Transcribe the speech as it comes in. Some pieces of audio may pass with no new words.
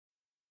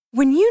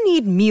When you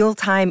need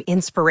mealtime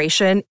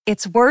inspiration,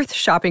 it's worth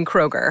shopping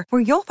Kroger,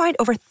 where you'll find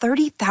over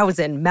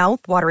 30,000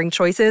 mouth-watering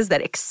choices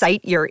that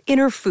excite your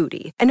inner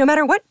foodie. And no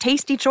matter what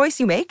tasty choice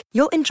you make,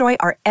 you'll enjoy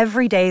our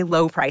everyday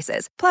low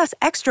prices, plus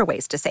extra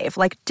ways to save,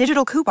 like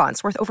digital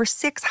coupons worth over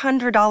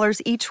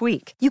 $600 each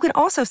week. You can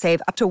also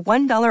save up to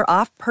 $1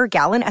 off per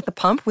gallon at the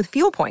pump with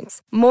fuel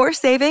points. More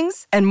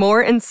savings and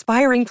more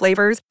inspiring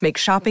flavors make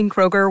shopping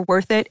Kroger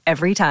worth it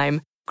every time.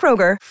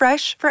 Kroger,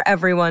 fresh for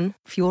everyone.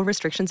 Fuel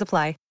restrictions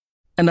apply.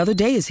 Another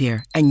day is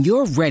here, and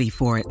you're ready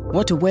for it.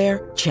 What to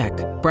wear? Check.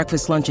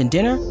 Breakfast, lunch, and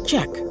dinner?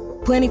 Check.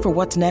 Planning for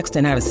what's next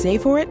and how to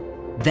save for it?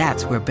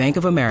 That's where Bank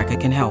of America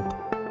can help.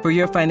 For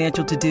your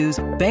financial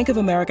to-dos, Bank of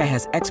America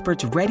has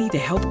experts ready to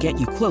help get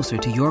you closer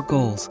to your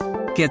goals.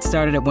 Get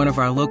started at one of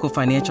our local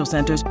financial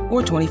centers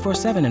or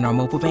 24/7 in our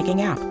mobile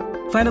banking app.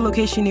 Find a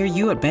location near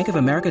you at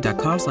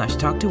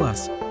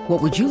bankofamerica.com/talktous.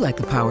 What would you like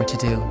the power to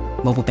do?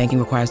 Mobile banking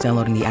requires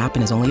downloading the app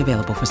and is only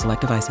available for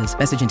select devices.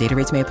 Message and data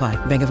rates may apply.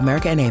 Bank of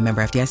America N.A.,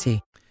 member FDIC.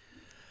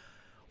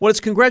 Well, it's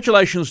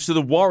congratulations to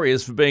the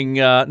Warriors for being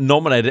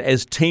nominated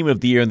as Team of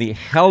the Year in the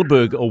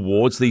Halberg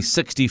Awards, the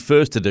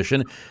 61st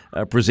edition,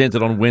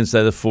 presented on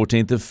Wednesday, the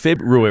 14th of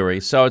February.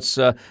 So it's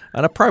an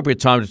appropriate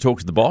time to talk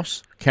to the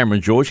boss,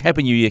 Cameron George.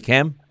 Happy New Year,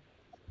 Cam.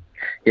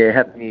 Yeah,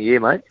 Happy New Year,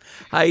 mate.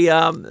 Hey,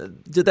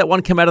 did that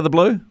one come out of the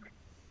blue?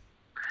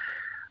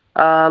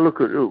 Look,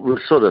 we'll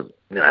sort of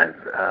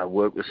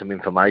work with some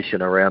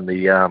information around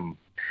the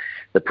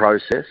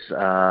process.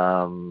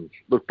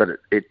 Look, but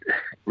it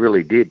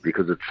really did,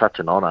 because it's such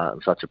an honour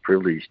and such a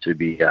privilege to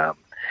be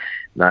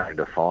named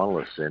a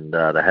finalist, and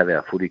to have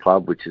our footy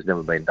club, which has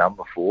never been done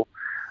before,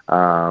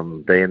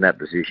 be in that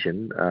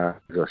position. As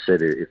I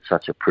said, it's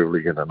such a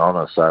privilege and an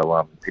honour.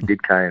 So it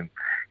did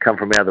come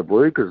from out of the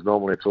blue, because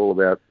normally it's all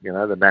about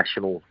the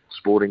national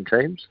sporting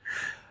teams.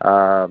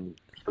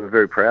 So we're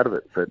very proud of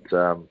it, but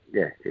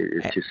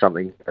it's just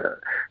something that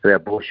our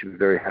boss should be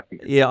very happy.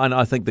 Yeah, and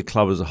I think the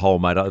club as a whole,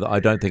 mate, I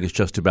don't think it's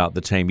just about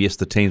the team. Yes,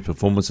 the team's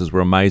performances were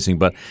amazing,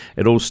 but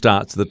it all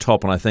starts at the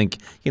top, and I think,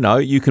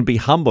 you can be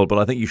humble, but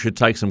I think you should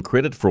take some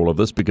credit for all of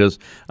this, because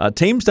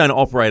teams don't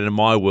operate in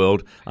my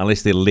world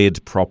unless they're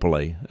led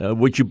properly.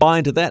 Would you buy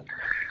into that?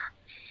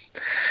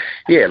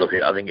 Yeah, look,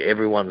 I think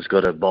everyone's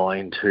got to buy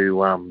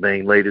into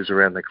being leaders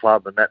around the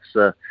club, and that's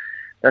the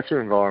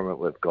environment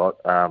we've got.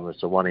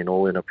 It's a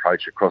one-in-all-in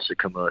approach across the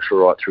commercial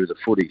right through the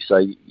footy.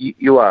 So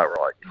you are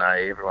right.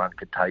 Everyone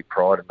can take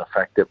pride in the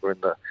fact that we're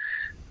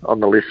on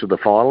the list of the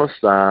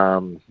finalists.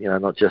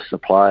 Not just the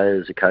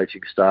players, the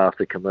coaching staff,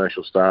 the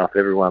commercial staff.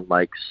 Everyone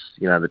makes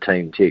the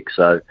team tick.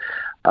 So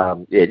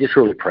just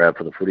really proud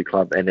for the footy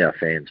club and our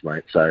fans,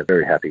 mate. So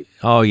very happy.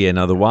 Oh, yeah.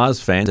 No, the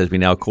Waz fans, as we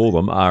now call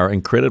them, are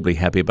incredibly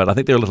happy. But I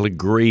think they're a little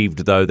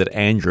aggrieved, though, that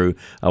Andrew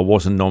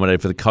wasn't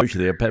nominated for the coach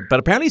there. But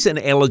apparently he's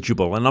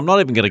ineligible, and I'm not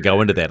even going to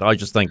go into that. I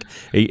just think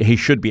he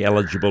should be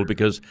eligible,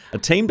 because a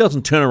team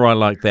doesn't turn around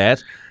like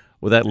that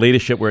without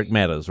leadership where it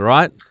matters,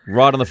 right?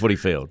 Right on the footy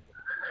field.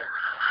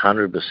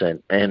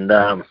 100%. And,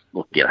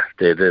 look,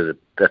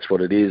 that's what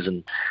it is,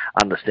 and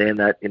understand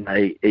that.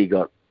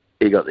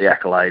 He got the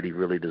accolade he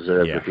really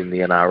deserved within the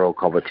NRL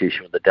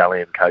competition with the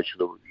Dalian Coach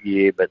of the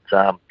Year. But,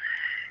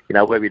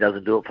 Webby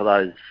doesn't do it for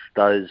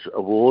those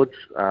awards.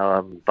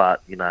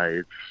 But,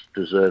 it's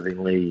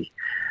deservingly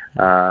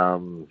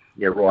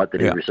right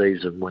that he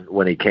receives them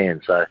when he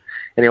can. So,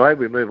 anyway,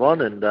 we move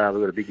on, and we've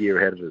got a big year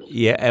ahead of us.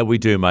 Yeah, we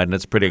do, mate, and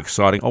it's pretty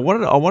exciting. I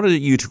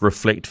wanted you to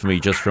reflect for me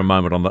just for a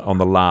moment on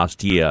the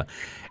last year,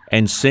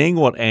 and seeing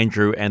what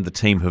Andrew and the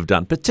team have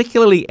done,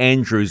 particularly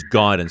Andrew's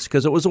guidance,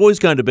 because it was always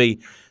going to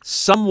be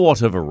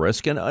somewhat of a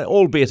risk, and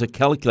albeit a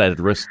calculated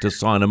risk, to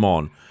sign him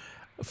on.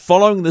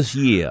 Following this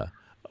year,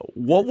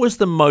 what was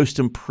the most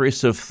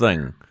impressive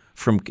thing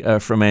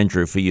from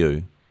Andrew for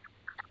you?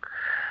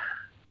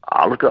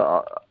 Look,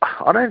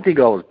 I don't think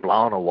I was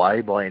blown away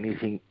by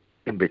anything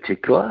in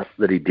particular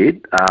that he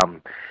did,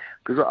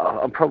 because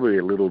I'm probably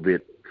a little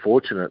bit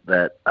fortunate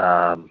that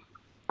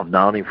I've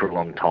known him for a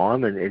long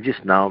time, and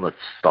just knowing the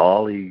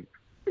style he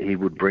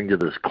would bring to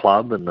this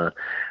club, and the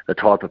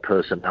type of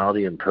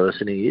personality and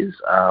person he is,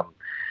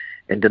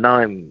 and to know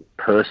him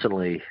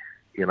personally,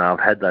 I've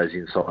had those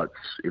insights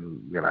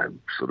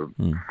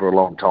for a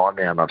long time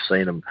now, and I've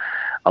seen him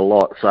a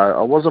lot. So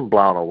I wasn't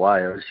blown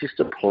away. It was just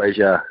a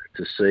pleasure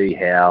to see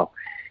how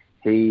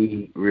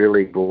he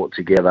really brought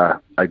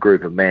together a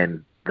group of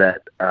men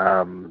that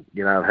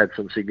have had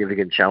some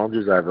significant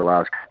challenges over the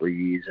last couple of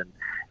years,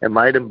 and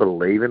made them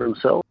believe in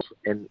themselves,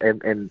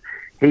 and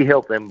he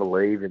helped them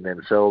believe in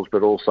themselves,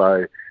 but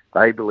also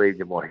they believed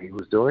in what he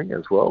was doing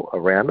as well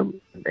around them,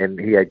 and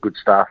he had good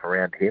staff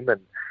around him, and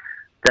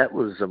that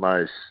was the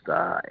most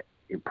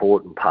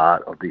important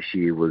part of this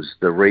year, was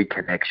the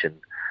reconnection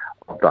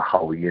of the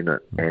whole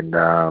unit, and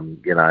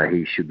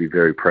he should be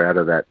very proud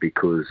of that,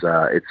 because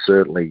it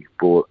certainly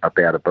brought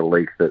about a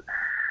belief that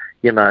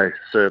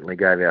certainly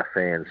gave our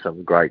fans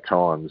some great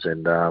times,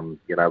 and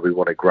we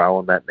want to grow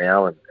on that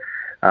now, and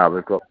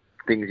we've got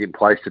things in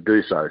place to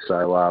do so.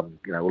 So,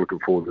 we're looking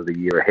forward to the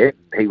year ahead.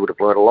 He would have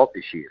learned a lot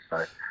this year.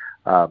 So,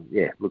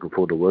 looking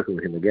forward to working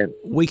with him again.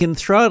 We can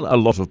throw out a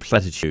lot of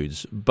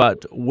platitudes,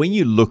 but when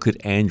you look at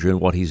Andrew and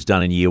what he's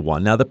done in year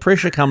one, now the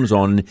pressure comes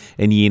on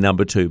in year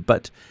number 2,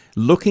 but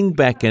looking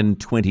back in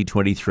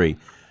 2023,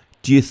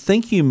 do you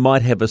think you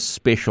might have a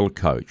special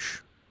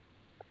coach?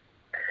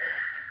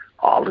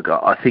 Oh, look,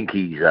 I think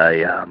he's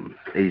a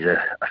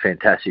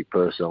fantastic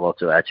person,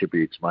 lots of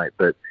attributes, mate.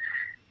 But,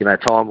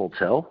 time will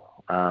tell.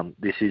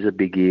 This is a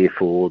big year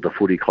for the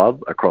footy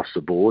club across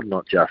the board,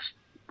 not just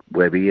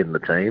Webby and the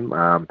team.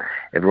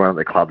 Everyone at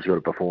the club's got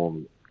to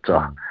perform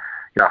to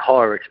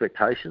higher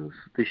expectations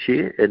this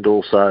year, and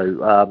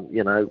also,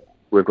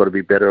 we've got to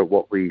be better at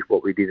what we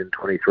did in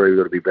 23. We've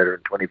got to be better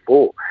in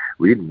 24.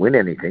 We didn't win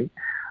anything,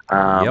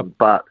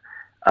 but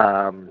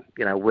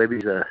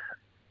Webby's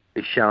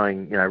is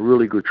showing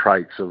really good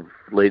traits of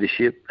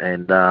leadership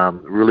and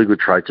really good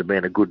traits of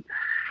being a good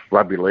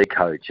rugby league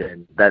coach,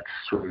 and that's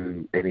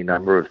through any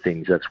number of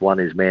things. That's one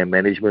is man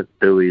management,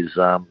 two is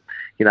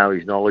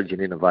his knowledge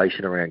and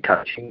innovation around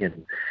coaching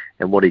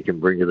and what he can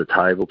bring to the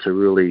table to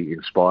really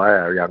inspire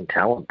our young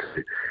talent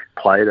to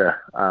play to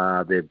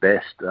their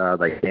best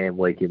they can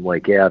week in,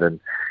 week out. And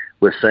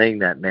we're seeing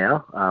that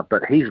now.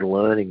 But he's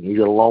learning. He's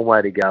got a long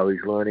way to go.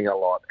 He's learning a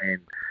lot. And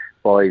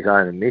by his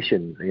own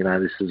admission,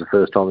 this is the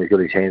first time he's got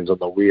his hands on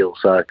the wheel.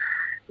 So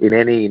in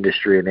any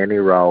industry, in any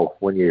role,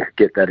 when you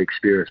get that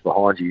experience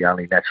behind you, you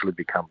only naturally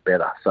become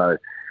better. So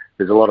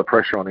there's a lot of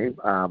pressure on him,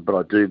 but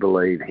I do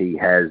believe he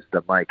has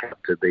the makeup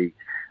to be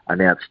an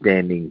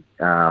outstanding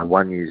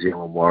One New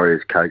Zealand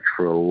Warriors coach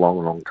for a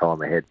long, long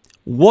time ahead.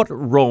 What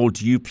role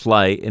do you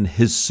play in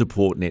his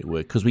support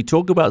network? Because we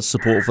talk about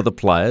support for the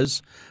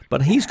players,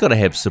 but he's got to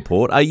have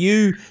support. Do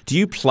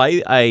you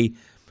play a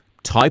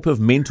type of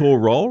mentor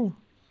role?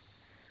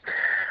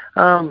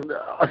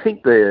 I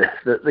think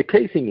the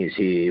key thing is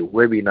here,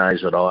 Webby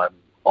knows what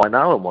I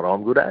know and what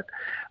I'm good at.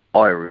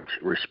 I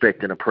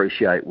respect and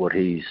appreciate what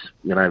he's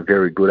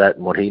very good at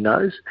and what he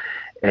knows,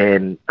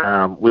 and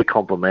we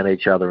complement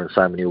each other in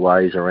so many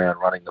ways around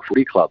running the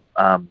footy club.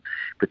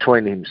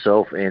 Between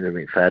himself, Andrew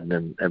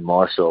McFadden, and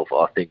myself,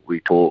 I think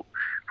we talk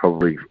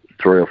probably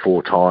 3 or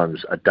 4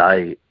 times a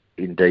day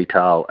in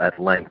detail at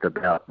length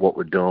about what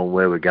we're doing,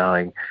 where we're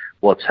going,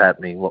 what's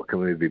happening, what can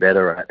we be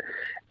better at.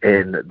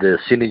 And the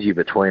synergy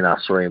between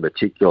us three in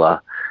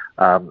particular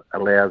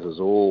allows us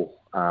all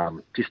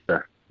just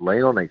to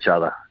lean on each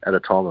other at a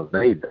time of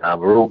need.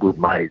 We're all good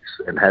mates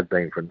and have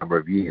been for a number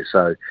of years.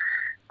 So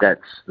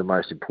that's the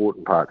most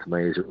important part to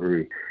me, is that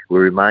we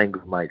remain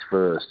good mates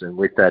first. And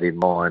with that in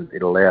mind,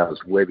 it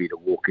allows Webby to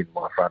walk in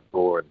my front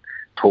door and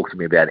talk to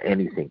me about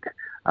anything,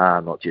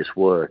 not just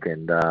work.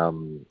 And, I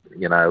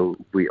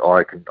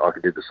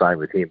can do the same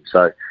with him.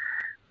 So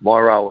my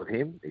role with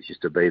him is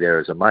just to be there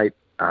as a mate.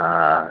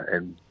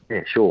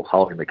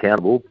 Hold him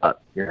accountable,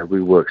 but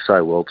we work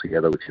so well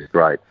together, which is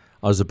great.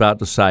 I was about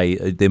to say,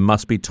 there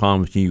must be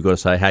times when you've got to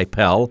say, hey,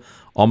 pal,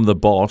 I'm the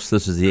boss,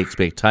 this is the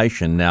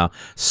expectation, now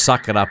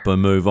suck it up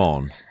and move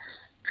on.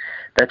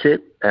 That's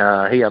it.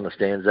 He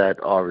understands that.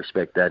 I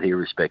respect that. He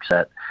respects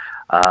that.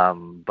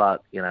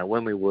 But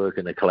when we work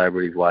in a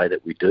collaborative way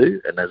that we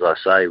do, and as I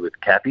say with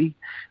Cappy,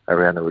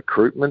 around the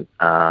recruitment,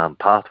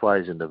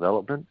 pathways and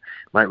development,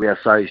 mate, we are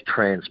so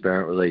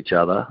transparent with each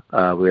other.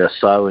 We are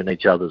so in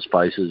each other's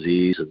faces,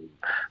 ears, and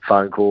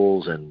phone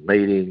calls and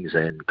meetings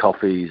and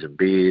coffees and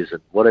beers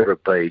and whatever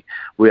it be.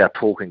 We are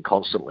talking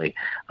constantly.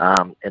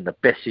 And the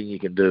best thing you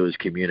can do is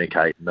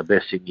communicate, and the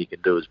best thing you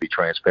can do is be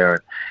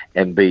transparent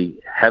and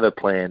have a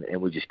plan,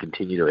 and we just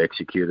continue to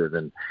execute it.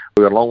 And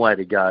we've got a long way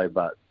to go,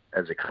 but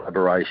as a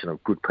collaboration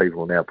of good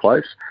people in our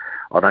place,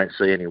 I don't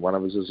see any one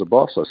of us as a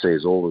boss. I see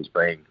us all as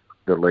being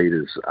the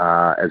leaders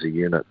as a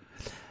unit.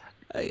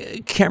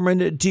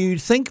 Cameron, do you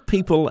think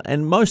people,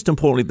 and most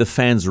importantly the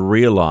fans,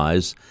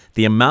 realise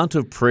the amount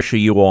of pressure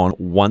you're on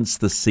once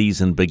the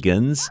season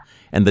begins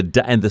and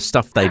the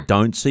stuff they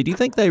don't see? Do you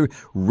think they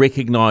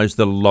recognise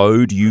the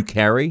load you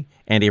carry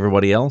and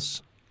everybody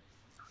else?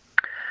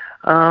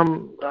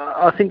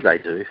 I think they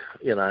do.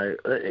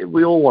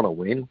 We all want to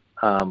win.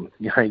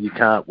 You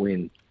can't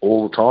win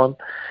all the time.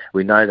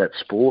 We know that's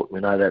sport.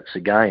 We know that's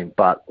the game.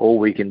 But all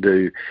we can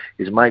do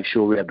is make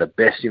sure we have the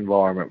best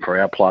environment for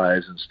our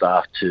players and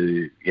staff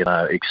to,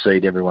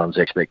 exceed everyone's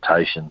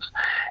expectations.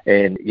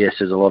 And yes,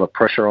 there's a lot of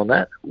pressure on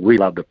that. We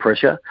love the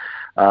pressure.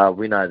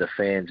 We know the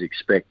fans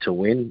expect to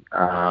win,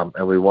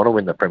 and we want to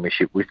win the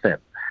premiership with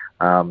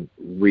them.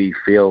 We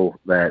feel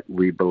that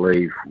we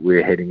believe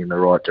we're heading in the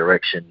right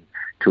direction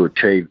to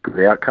achieve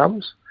good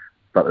outcomes,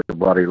 but there's a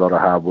bloody lot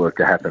of hard work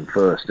to happen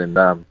first.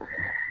 And,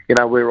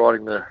 we're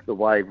riding the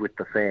wave with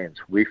the fans.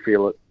 We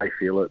feel it, they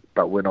feel it,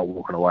 but we're not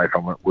walking away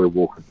from it. We're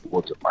walking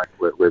towards it,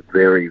 mate. We're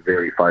very,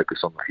 very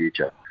focused on the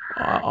future.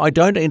 I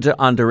don't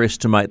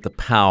underestimate the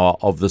power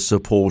of the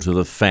support of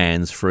the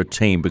fans for a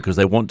team, because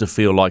they want to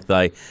feel like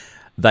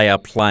they are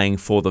playing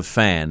for the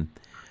fan.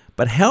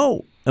 But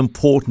how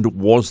important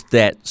was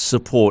that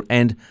support?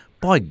 And,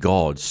 by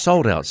God,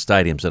 sold-out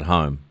stadiums at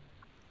home.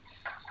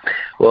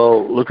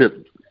 Well, look at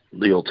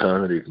the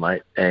alternative,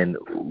 mate, and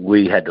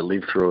we had to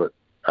live through it,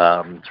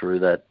 through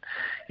that,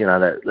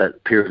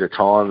 that period of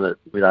time that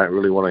we don't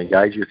really want to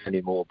engage with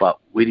anymore. But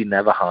we didn't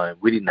have a home.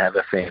 We didn't have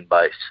a fan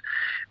base.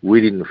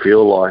 We didn't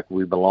feel like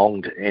we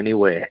belonged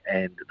anywhere,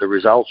 and the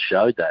results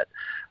showed that.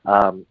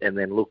 And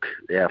then look,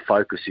 our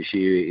focus this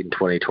year in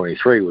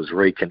 2023 was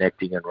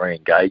reconnecting and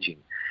re-engaging.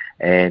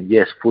 And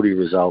yes, footy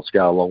results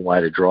go a long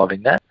way to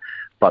driving that.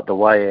 But the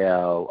way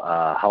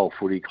our whole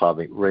footy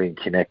club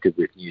reconnected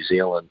with New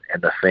Zealand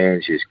and the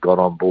fans just got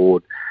on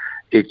board,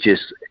 it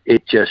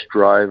just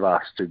drove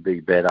us to be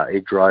better.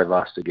 It drove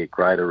us to get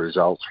greater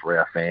results for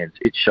our fans.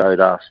 It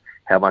showed us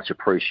how much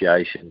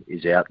appreciation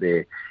is out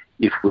there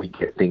if we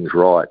get things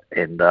right.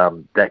 And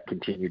that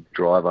continued to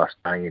drive us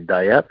day in,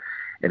 day out.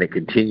 And it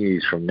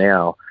continues from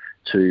now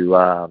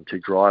to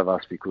drive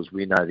us because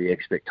we know the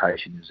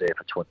expectation is there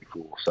for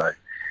 24. So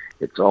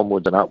it's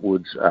onwards and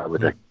upwards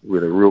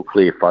with a real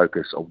clear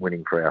focus on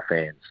winning for our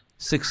fans.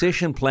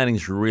 Succession planning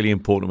is really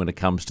important when it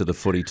comes to the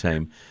footy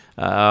team.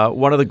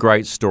 One of the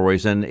great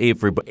stories, and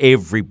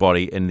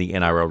everybody in the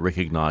NRL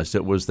recognised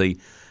it, was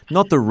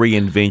not the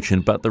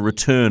reinvention, but the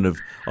return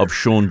of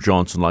Shaun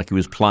Johnson, like he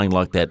was playing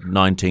like that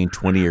 19,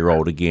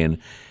 20-year-old again.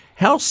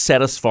 How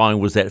satisfying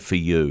was that for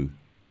you?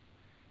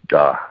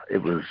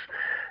 It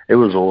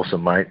was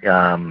awesome, mate.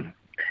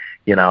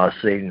 I've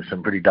seen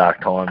some pretty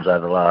dark times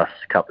over the last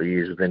couple of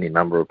years with any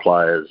number of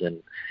players,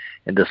 and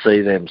to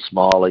see them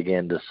smile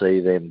again, to see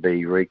them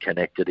be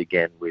reconnected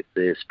again with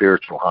their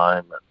spiritual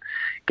home and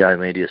Go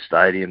Media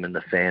Stadium and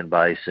the fan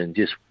base, and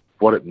just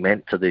what it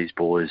meant to these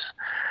boys.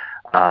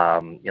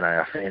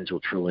 Our fans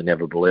will truly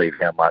never believe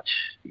how much,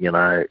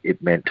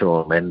 it meant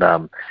to them.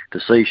 And to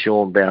see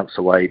Shaun bounce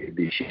away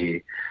this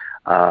year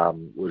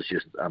was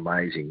just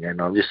amazing.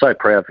 And I'm just so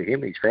proud for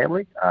him, his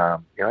family.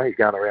 He's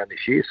going around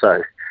this year,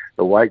 so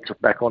the weight's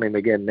back on him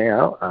again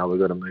now. We've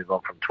got to move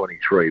on from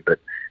 23, but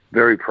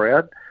very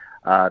proud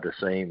to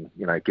see him,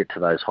 get to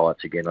those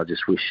heights again. I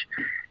just wish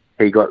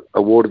he got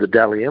awarded the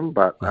Dally M,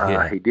 but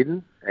he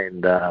didn't,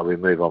 and we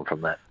move on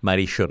from that. Mate,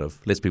 he should have.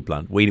 Let's be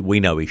blunt. We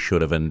know he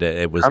should have, and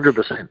it was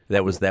 100%.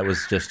 That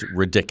was just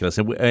ridiculous.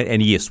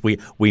 And yes,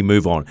 we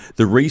move on.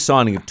 The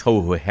re-signing of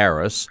Tohu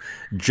Harris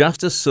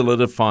just to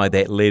solidify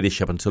that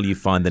leadership until you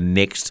find the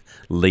next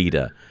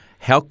leader.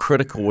 How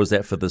critical was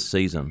that for this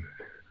season?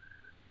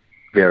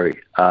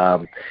 Very.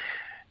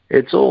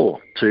 It's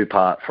all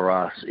two-part for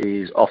us,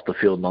 is off the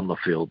field and on the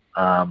field.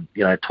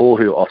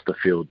 Tohu off the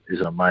field is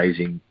an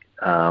amazing,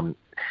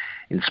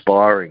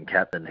 inspiring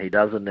captain. He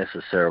doesn't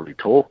necessarily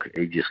talk,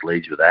 he just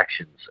leads with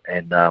actions.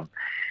 And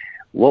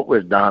what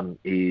we've done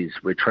is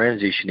we're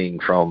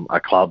transitioning from a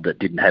club that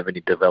didn't have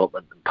any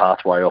development and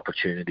pathway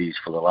opportunities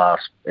for the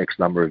last X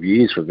number of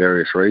years for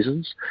various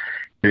reasons,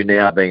 to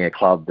now being a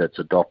club that's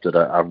adopted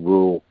a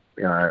rule,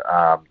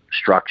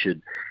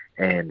 structured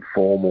and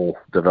formal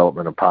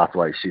development and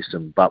pathway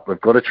system. But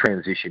we've got to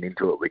transition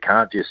into it. We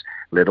can't just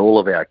let all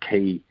of our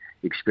key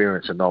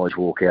experience and knowledge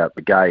walk out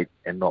the gate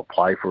and not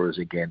play for us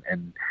again.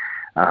 And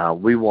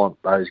we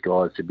want those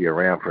guys to be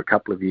around for a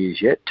couple of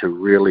years yet to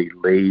really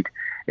lead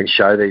and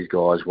show these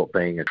guys what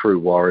being a true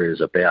warrior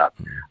is about.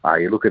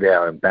 You look at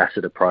our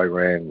ambassador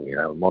program,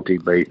 Monty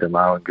Beetham,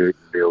 Owen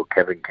Gutenbill,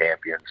 Kevin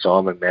Campion,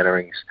 Simon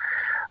Mannering's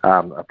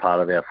a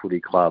part of our footy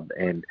club,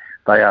 and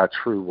they are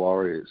true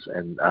warriors.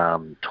 And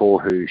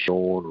Tohu,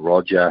 Shaun,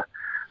 Roger,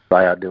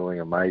 they are doing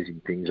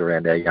amazing things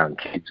around our young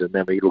kids. And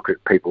then we look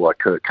at people like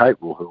Kurt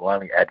Capewell, who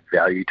only add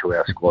value to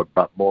our squad,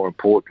 but more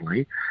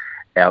importantly,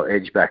 our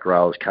edge back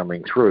rows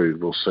coming through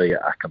will see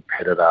a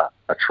competitor,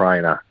 a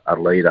trainer, a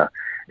leader,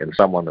 and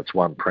someone that's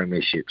won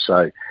premiership.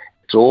 So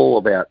it's all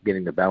about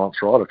getting the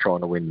balance right of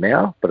trying to win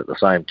now, but at the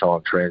same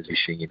time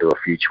transitioning into a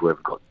future where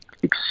we've got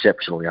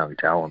exceptional young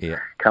talent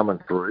coming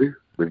through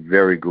with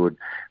very good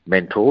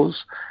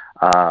mentors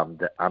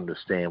that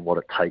understand what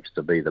it takes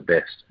to be the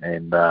best.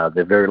 And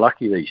they're very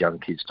lucky, these young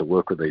kids, to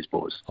work with these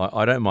boys.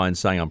 I don't mind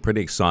saying I'm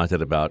pretty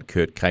excited about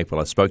Kurt Capewell.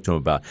 I spoke to him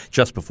about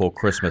just before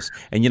Christmas.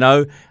 And,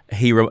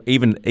 he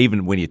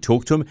even when you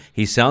talk to him,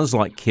 he sounds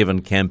like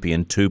Kevin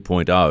Campion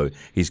 2.0.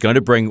 He's going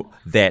to bring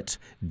that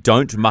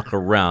don't muck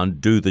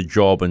around, do the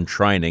job and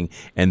training,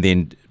 and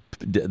then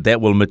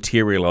that will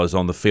materialise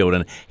on the field.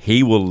 And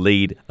he will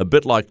lead a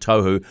bit like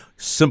Tohu,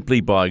 simply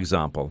by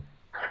example.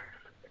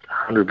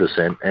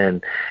 100%,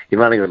 and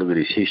you've only got to look at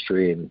his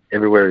history, and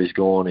everywhere he's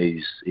gone,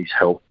 he's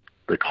helped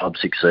the club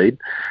succeed.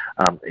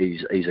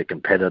 He's a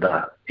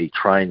competitor. He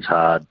trains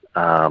hard,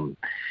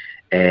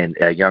 and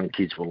our young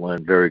kids will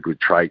learn very good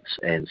traits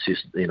and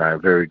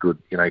very good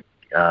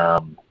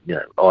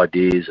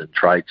ideas and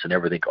traits and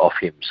everything off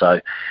him. So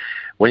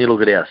when you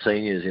look at our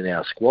seniors in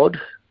our squad,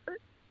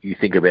 you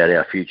think about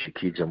our future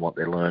kids and what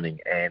they're learning,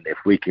 and if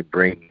we can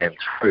bring them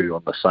through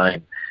on the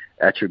same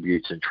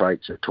attributes and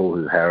traits of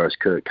Tohu Harris,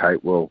 Kurt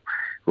Capewell,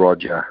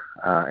 Roger,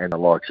 and the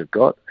likes have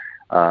got,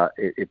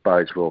 it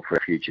bodes well for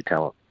our future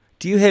talent.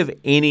 Do you have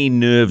any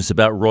nerves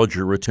about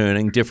Roger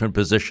returning, different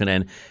position,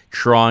 and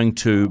trying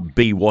to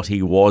be what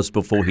he was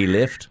before he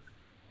left?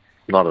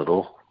 Not at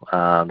all.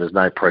 There's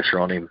no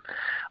pressure on him.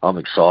 I'm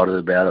excited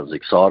about it. I was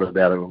excited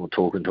about it when we were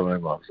talking to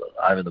him. I was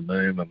over the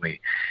moon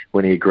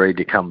when he agreed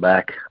to come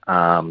back.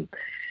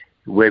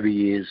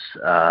 Webby is,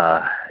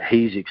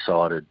 he's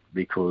excited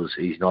because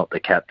he's not the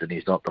captain,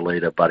 he's not the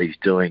leader, but he's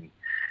doing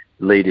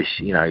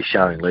leadership,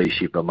 showing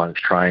leadership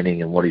amongst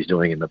training and what he's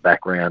doing in the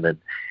background. And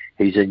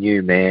he's a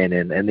new man,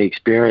 and the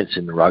experience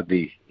in the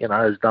rugby,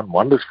 has done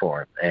wonders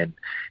for him. And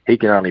he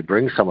can only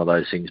bring some of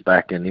those things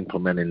back and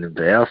implement it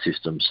into our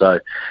system. So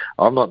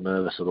I'm not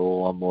nervous at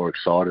all. I'm more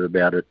excited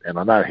about it. And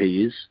I know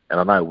he is. And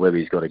I know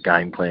Webby's got a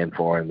game plan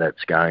for him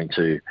that's going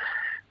to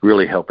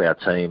really help our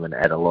team and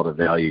add a lot of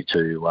value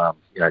to,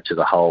 to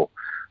the whole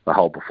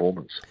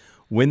performance.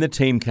 When the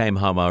team came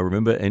home, I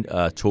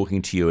remember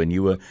talking to you, and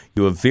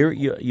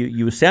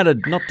you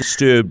sounded not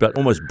disturbed but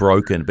almost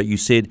broken. But you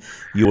said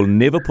you will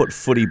never put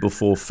footy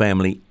before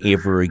family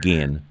ever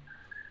again.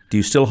 Do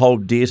you still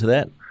hold dear to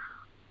that?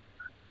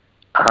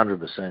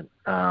 100%.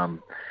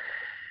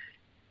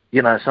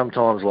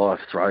 Sometimes life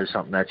throws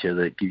something at you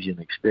that gives you an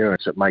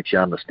experience that makes you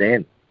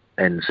understand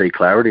and see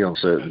clarity on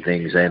certain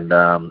things. And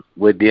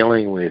we're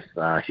dealing with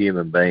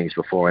human beings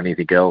before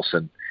anything else.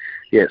 And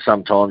yeah,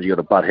 sometimes you've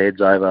got to butt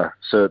heads over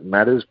certain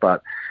matters,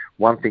 but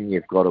one thing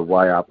you've got to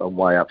weigh up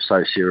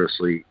so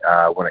seriously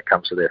when it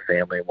comes to their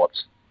family and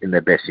what's in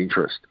their best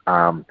interest.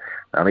 And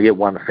I get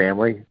one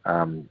family.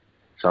 Some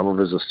of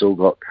us have still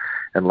got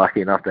and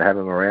lucky enough to have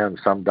them around,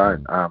 some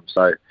don't.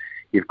 So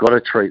you've got to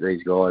treat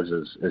these guys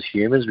as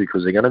humans,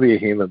 because they're going to be a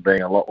human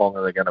being a lot longer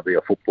than they're going to be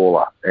a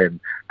footballer. And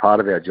part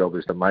of our job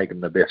is to make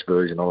them the best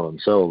version of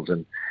themselves.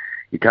 And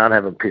you can't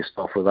have them pissed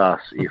off with us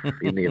if,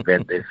 in the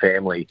event their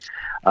family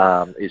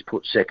is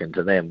put second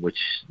to them, which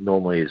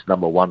normally is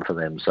number one for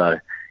them. So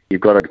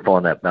you've got to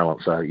find that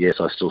balance. So, yes,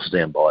 I still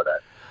stand by that.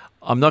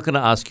 I'm not going to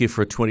ask you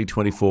for a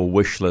 2024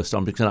 wish list.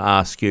 I'm just going to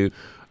ask you,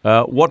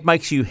 what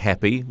makes you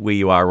happy where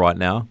you are right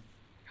now?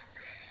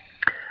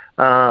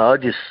 I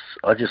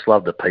just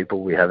love the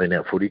people we have in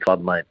our footy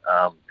club, mate.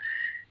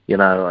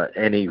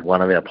 Any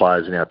one of our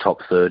players in our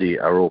top 30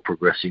 are all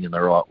progressing in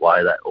the right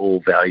way. They're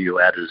all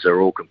value adders.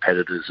 They're all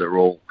competitors. They're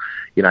all,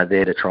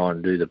 there to try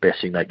and do the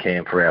best thing they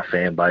can for our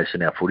fan base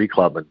and our footy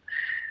club. And,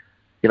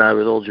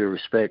 with all due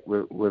respect,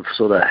 we've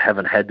sort of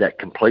haven't had that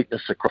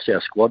completeness across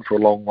our squad for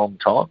a long, long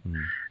time.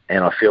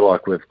 And I feel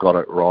like we've got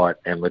it right.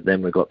 And with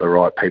them, we've got the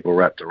right people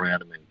wrapped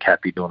around them. And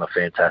Cappy doing a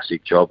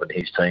fantastic job, and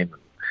his team.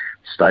 And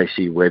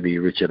Stacey, Webby,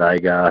 Richard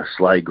Agar,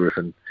 Slade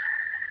Griffin.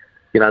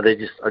 I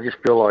just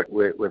feel like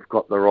we've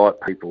got the right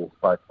people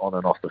both on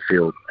and off the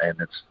field, and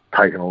it's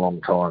taken a long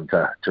time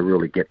to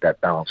really get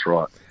that balance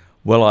right.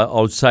 Well,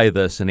 I would say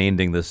this, in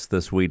ending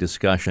this wee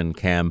discussion,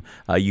 Cam,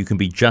 you can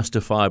be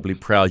justifiably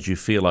proud you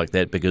feel like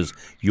that, because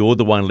you're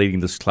the one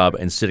leading this club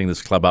and setting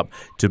this club up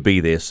to be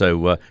there.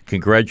 So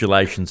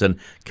congratulations, and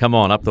come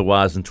on, up the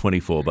wires in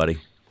 24, buddy.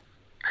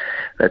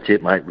 That's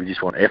it, mate. We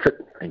just want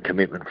effort and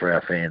commitment for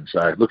our fans.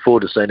 So look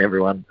forward to seeing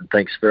everyone, and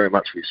thanks very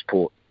much for your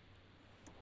support.